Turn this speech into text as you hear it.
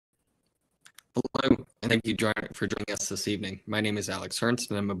Hello, and thank you for joining us this evening. My name is Ernst,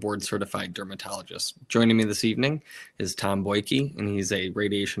 and I'm a board-certified dermatologist. Joining me this evening is Tom Boike, and he's a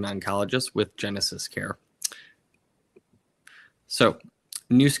radiation oncologist with Genesis Care. So,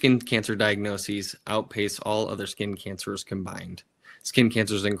 new skin cancer diagnoses outpace all other skin cancers combined. Skin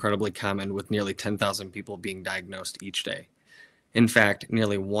cancer is incredibly common, with nearly 10,000 people being diagnosed each day. In fact,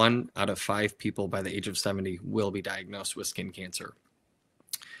 nearly 1 out of 5 people by the age of 70 will be diagnosed with skin cancer.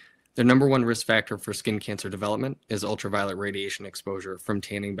 The number one risk factor for skin cancer development is ultraviolet radiation exposure from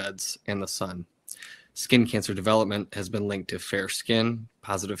tanning beds and the sun. Skin cancer development has been linked to fair skin,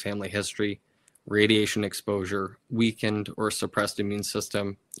 positive family history, radiation exposure, weakened or suppressed immune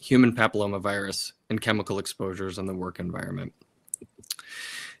system, human papillomavirus, and chemical exposures in the work environment.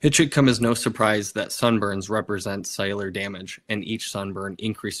 It should come as no surprise that sunburns represent cellular damage, and each sunburn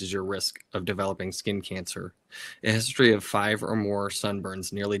increases your risk of developing skin cancer. A history of 5 or more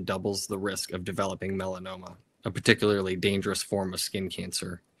sunburns nearly doubles the risk of developing melanoma, a particularly dangerous form of skin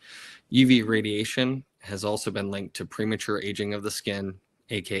cancer. UV radiation has also been linked to premature aging of the skin,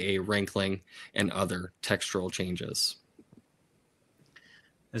 aka wrinkling, and other textural changes.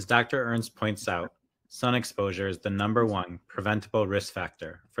 As Dr. Ernst points out, sun exposure is the number one preventable risk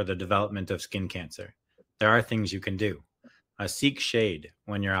factor for the development of skin cancer. There are things you can do. Seek shade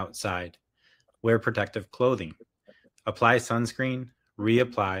when you're outside. Wear protective clothing. Apply sunscreen,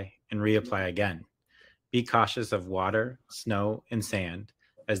 reapply, and reapply again. Be cautious of water, snow, and sand,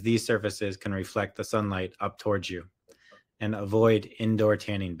 as these surfaces can reflect the sunlight up towards you. And avoid indoor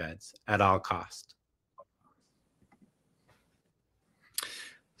tanning beds at all costs.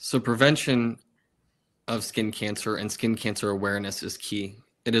 So prevention of skin cancer and skin cancer awareness is key.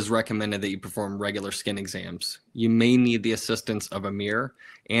 It is recommended that you perform regular skin exams. You may need the assistance of a mirror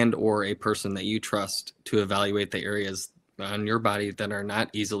and/or a person that you trust to evaluate the areas on your body that are not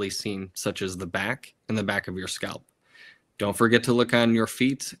easily seen, such as the back and the back of your scalp. Don't forget to look on your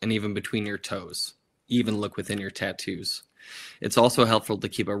feet and even between your toes. Even look within your tattoos. It's also helpful to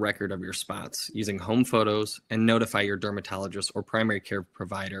keep a record of your spots using home photos and notify your dermatologist or primary care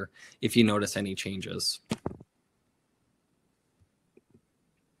provider if you notice any changes.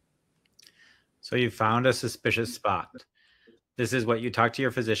 So you found a suspicious spot. This is what you talk to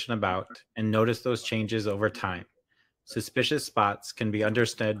your physician about and notice those changes over time. Suspicious spots can be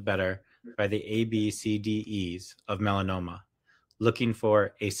understood better by the ABCDEs of melanoma, looking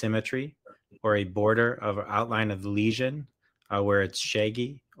for asymmetry or a border of outline of the lesion where it's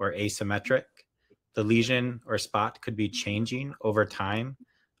shaggy or asymmetric. The lesion or spot could be changing over time,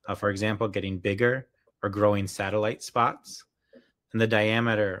 for example, getting bigger or growing satellite spots. And the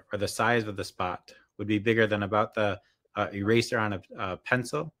diameter or the size of the spot would be bigger than about the eraser on a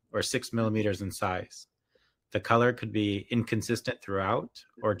pencil or 6 millimeters in size. The color could be inconsistent throughout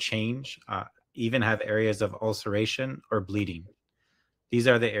or change, even have areas of ulceration or bleeding. These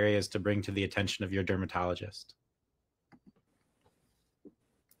are the areas to bring to the attention of your dermatologist.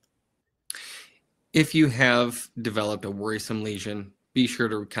 If you have developed a worrisome lesion, be sure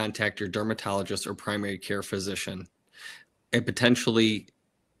to contact your dermatologist or primary care physician. A potentially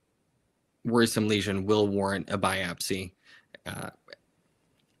worrisome lesion will warrant a biopsy.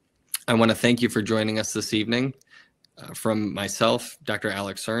 I want to thank you for joining us this evening. From myself, Dr.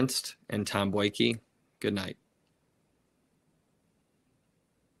 Ernst, and Tom Boike, good night.